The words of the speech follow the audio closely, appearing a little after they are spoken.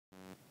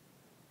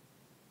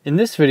In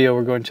this video,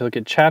 we're going to look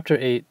at Chapter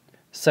 8,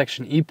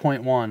 Section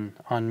E.1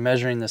 on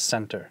measuring the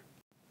center.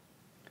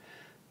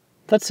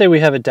 Let's say we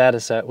have a data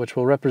set which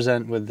we'll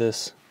represent with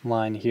this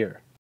line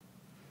here.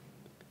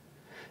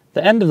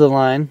 The end of the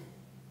line,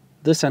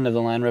 this end of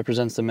the line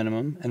represents the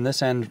minimum, and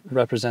this end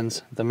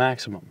represents the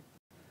maximum.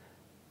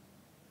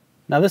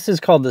 Now this is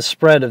called the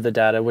spread of the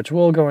data, which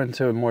we'll go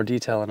into more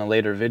detail in a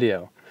later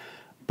video.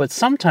 But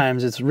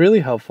sometimes it's really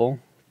helpful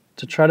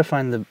to try to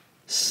find the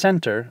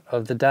center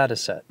of the data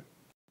set.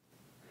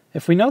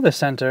 If we know the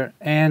center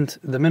and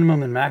the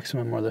minimum and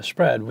maximum or the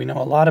spread, we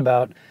know a lot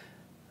about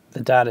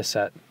the data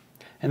set.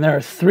 And there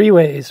are three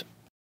ways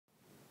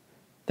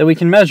that we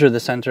can measure the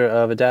center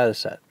of a data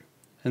set.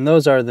 And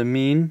those are the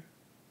mean,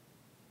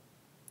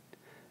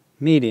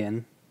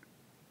 median,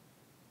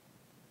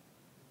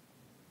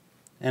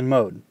 and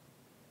mode.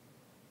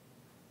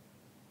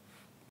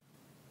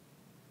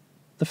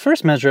 The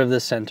first measure of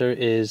this center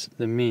is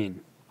the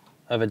mean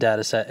of a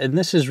data set, and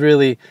this is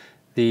really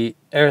the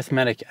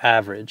arithmetic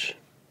average.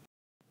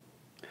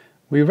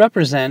 We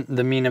represent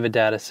the mean of a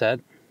data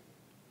set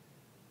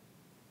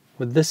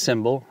with this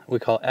symbol we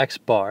call x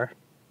bar,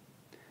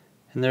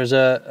 and there's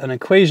an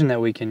equation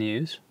that we can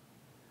use,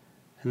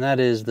 and that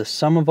is the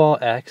sum of all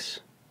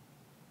x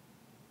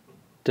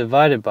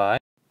divided by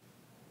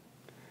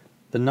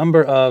the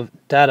number of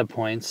data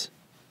points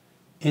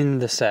in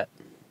the set.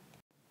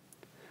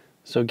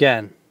 So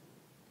again,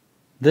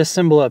 this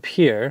symbol up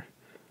here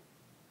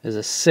is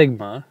a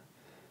sigma,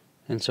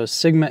 and so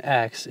sigma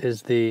x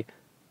is the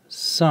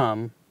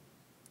sum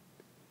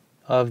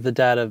of the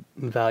data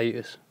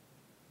values.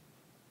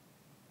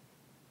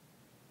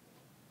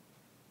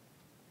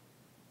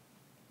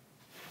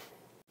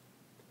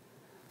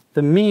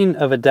 The mean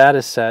of a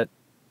data set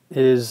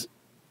is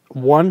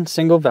one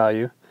single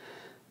value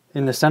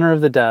in the center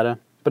of the data,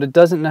 but it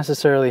doesn't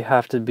necessarily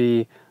have to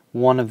be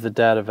one of the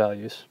data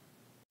values.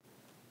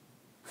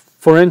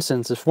 For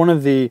instance, if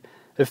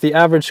the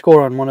average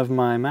score on one of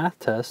my math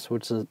tests,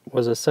 which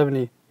was a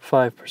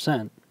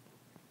 75%,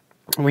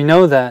 we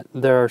know that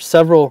there are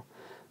several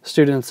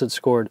students that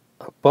scored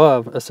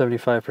above a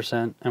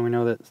 75%, and we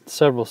know that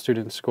several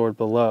students scored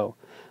below.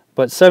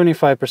 But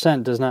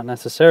 75% does not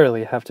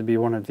necessarily have to be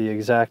one of the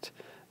exact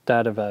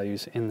data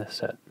values in the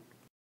set.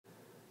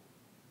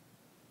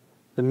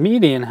 The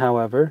median,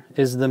 however,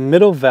 is the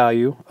middle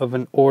value of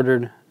an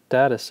ordered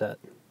data set.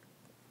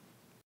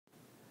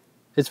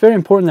 It's very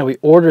important that we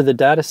order the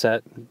data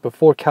set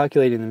before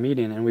calculating the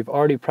median, and we've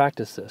already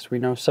practiced this. We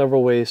know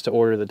several ways to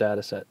order the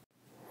data set.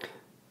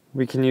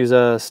 We can use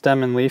a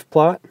stem and leaf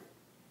plot.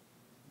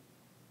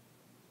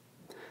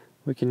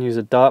 We can use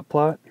a dot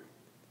plot.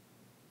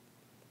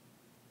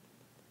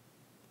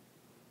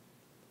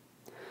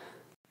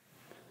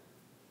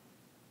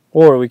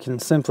 Or we can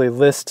simply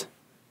list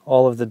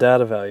all of the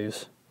data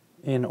values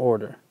in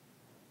order,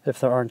 if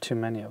there aren't too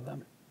many of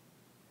them.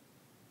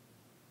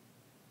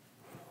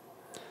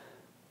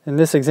 In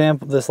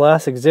this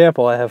last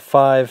example, I have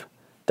 5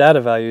 data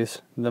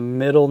values. The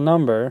middle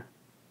number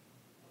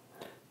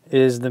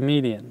is the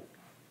median.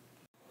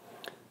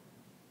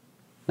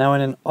 Now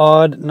in an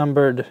odd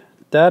numbered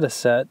data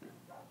set,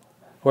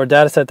 or a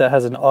data set that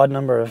has an odd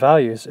number of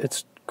values,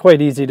 it's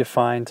quite easy to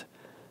find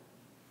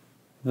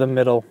the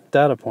middle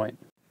data point.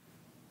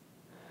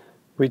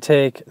 We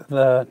take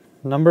the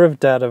number of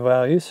data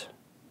values,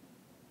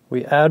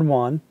 we add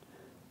 1,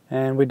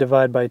 and we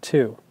divide by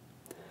 2.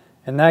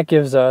 And that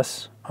gives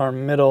us our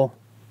middle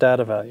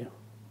data value,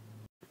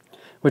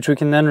 which we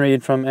can then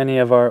read from any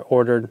of our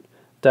ordered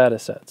data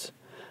sets.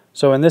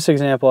 So in this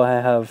example,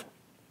 I have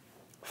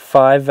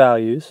 5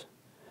 values.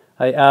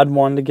 I add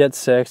 1 to get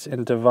 6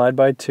 and divide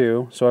by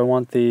 2, so I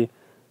want the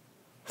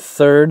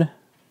third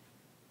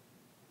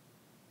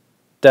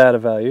data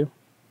value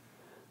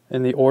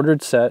in the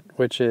ordered set,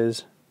 which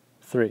is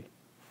 3.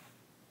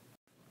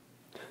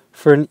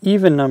 For an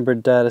even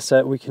numbered data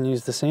set, we can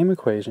use the same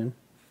equation,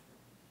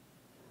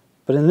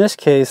 but in this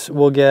case,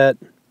 we'll get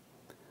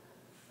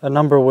a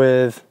number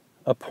with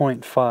a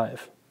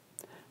 0.5.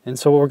 And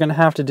so what we're going to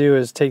have to do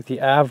is take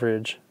the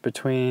average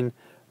between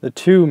the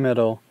two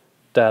middle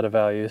data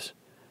values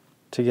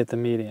to get the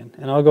median.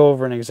 And I'll go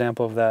over an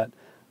example of that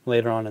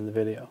later on in the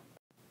video.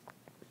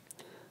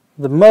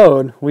 The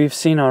mode we've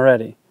seen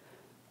already.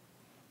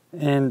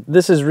 And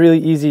this is really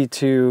easy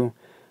to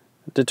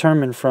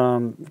determine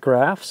from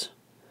graphs,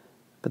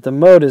 but the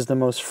mode is the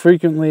most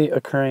frequently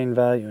occurring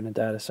value in a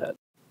data set.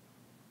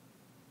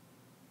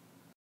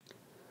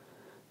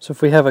 So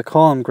if we have a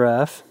column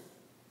graph,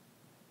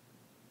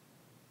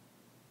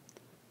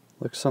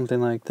 looks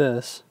something like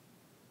this.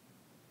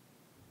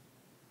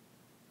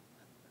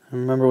 And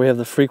remember, we have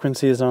the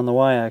frequencies on the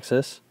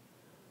y-axis,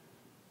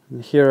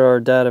 and here are our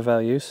data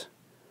values.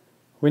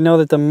 We know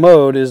that the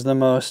mode is the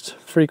most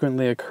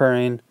frequently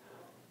occurring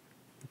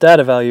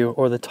data value,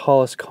 or the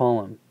tallest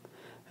column.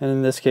 And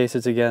in this case,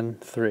 it's again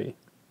 3.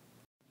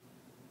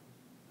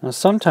 Now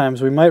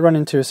sometimes we might run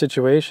into a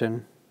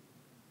situation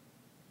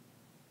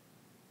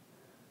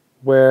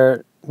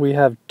where we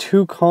have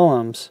 2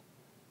 columns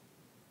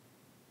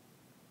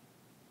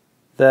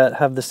that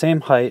have the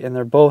same height and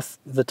they're both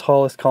the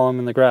tallest column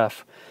in the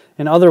graph.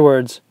 In other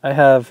words, I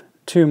have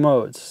two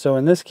modes. So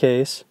in this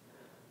case,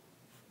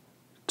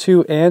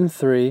 2 and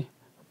 3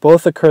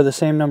 both occur the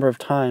same number of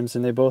times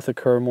and they both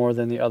occur more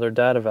than the other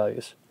data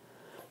values.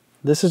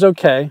 This is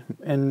okay,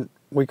 and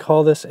we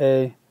call this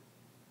a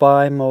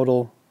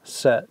bimodal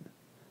set,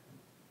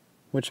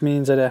 which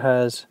means that it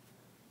has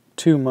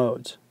two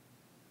modes.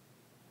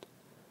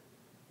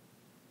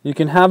 You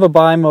can have a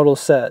bimodal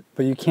set,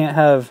 but you can't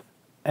have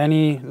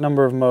any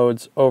number of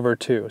modes over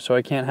 2. So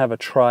I can't have a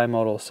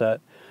trimodal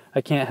set.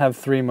 I can't have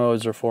 3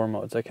 modes or 4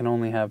 modes. I can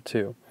only have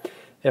 2.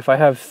 If I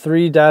have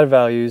 3 data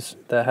values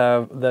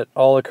that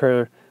all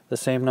occur the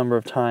same number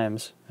of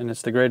times, and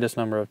it's the greatest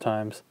number of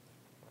times,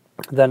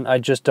 then I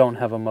just don't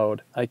have a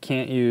mode. I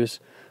can't use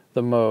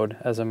the mode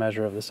as a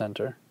measure of the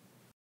center.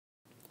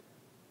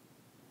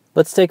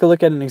 Let's take a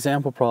look at an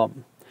example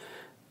problem.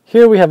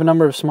 Here we have a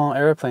number of small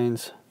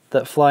airplanes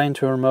that fly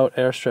into a remote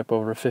airstrip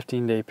over a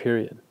 15-day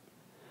period.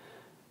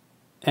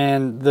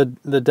 And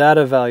the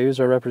data values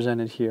are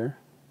represented here.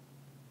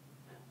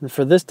 And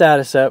for this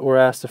data set, we're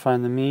asked to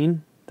find the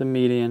mean, the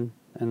median,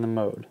 and the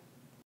mode.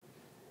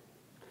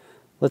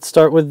 Let's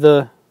start with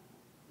the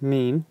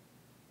mean.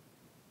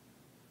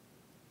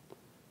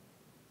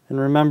 And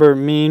remember,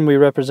 mean we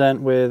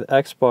represent with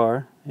x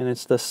bar, and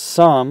it's the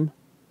sum,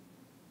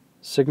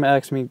 sigma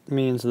x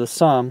means the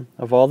sum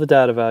of all the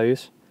data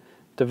values,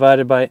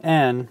 divided by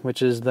n,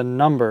 which is the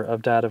number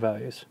of data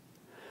values.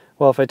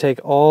 Well, if I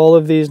take all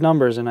of these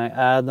numbers and I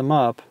add them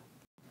up,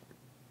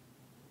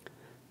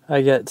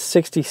 I get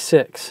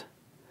 66.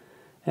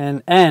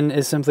 And n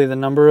is simply the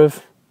number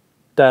of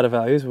data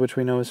values, which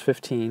we know is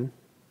 15.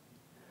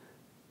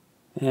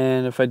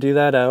 And if I do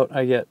that out,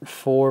 I get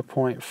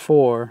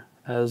 4.4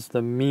 as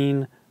the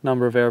mean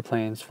number of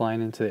airplanes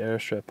flying into the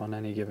airstrip on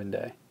any given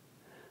day.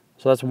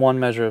 So that's one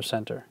measure of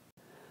center.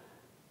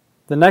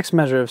 The next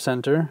measure of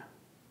center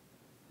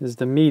is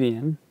the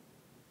median.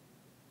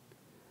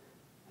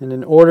 And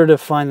in order to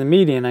find the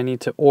median, I need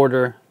to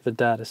order the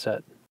data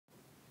set,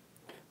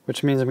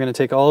 which means I'm going to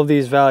take all of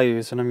these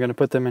values and I'm going to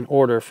put them in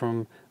order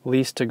from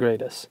least to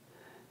greatest.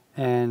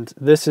 And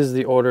this is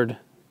the ordered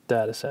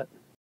data set.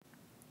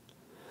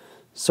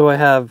 So I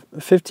have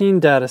 15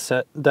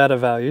 data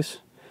values.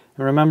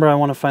 And remember, I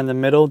want to find the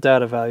middle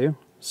data value.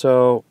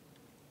 So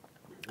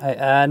I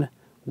add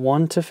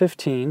 1 to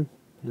 15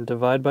 and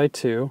divide by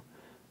 2.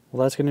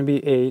 Well, that's going to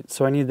be 8.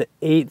 So I need the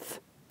 8th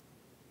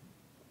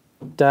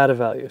data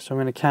value. So I'm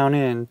going to count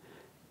in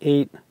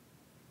 8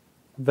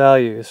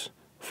 values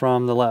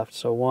from the left.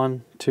 So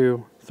 1,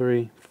 2,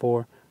 3,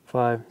 4,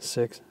 5,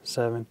 6,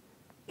 7,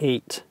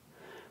 8.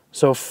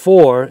 So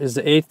 4 is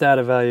the 8th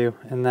data value,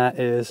 and that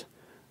is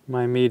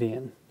my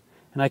median.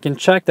 And I can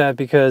check that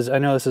because I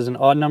know this is an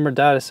odd number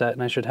data set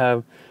and I should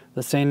have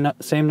the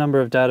same number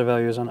of data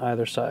values on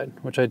either side,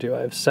 which I do. I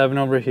have 7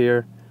 over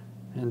here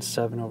and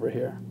 7 over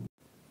here.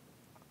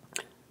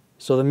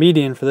 So the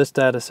median for this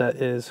data set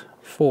is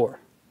 4.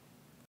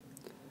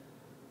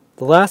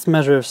 The last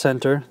measure of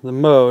center, the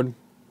mode,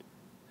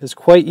 is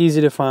quite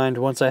easy to find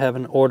once I have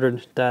an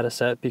ordered data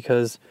set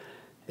because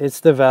it's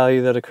the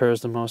value that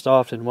occurs the most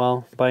often.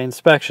 Well, by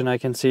inspection I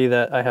can see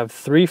that I have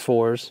 3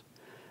 4s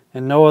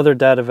and no other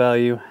data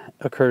value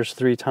occurs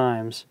 3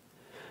 times.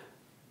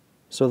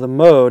 So the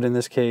mode in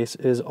this case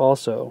is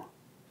also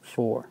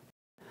 4.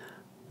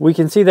 We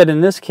can see that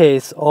in this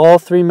case all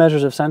 3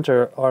 measures of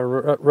center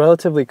are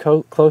relatively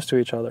close to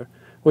each other,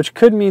 which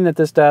could mean that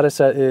this data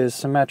set is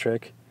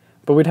symmetric,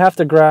 but we'd have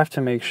to graph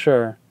to make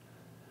sure.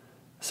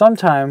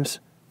 Sometimes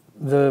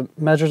the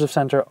measures of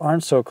center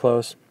aren't so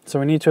close,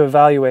 so we need to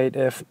evaluate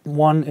if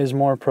one is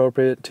more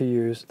appropriate to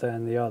use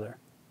than the other.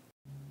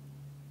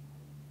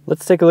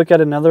 Let's take a look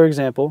at another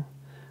example.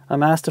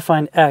 I'm asked to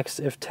find x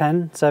if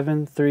 10,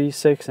 7, 3,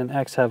 6, and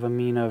x have a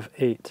mean of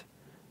 8.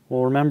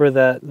 Well, remember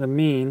that the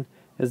mean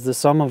is the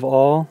sum of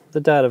all the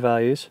data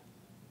values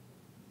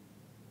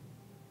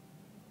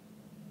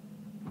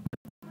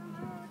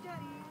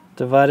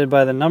divided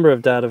by the number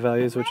of data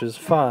values, which is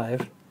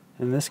 5.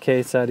 In this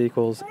case, that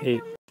equals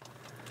 8.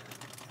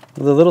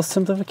 With a little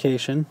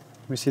simplification,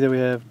 we see that we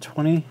have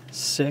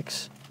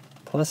 26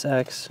 plus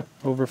x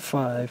over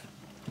 5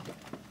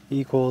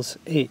 equals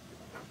 8.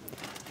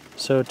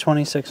 So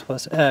 26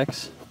 plus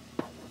x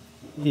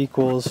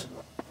equals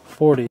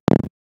 40.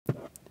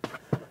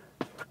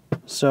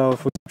 So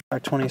if we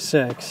subtract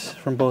 26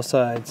 from both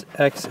sides,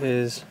 x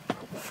is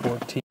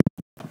 14.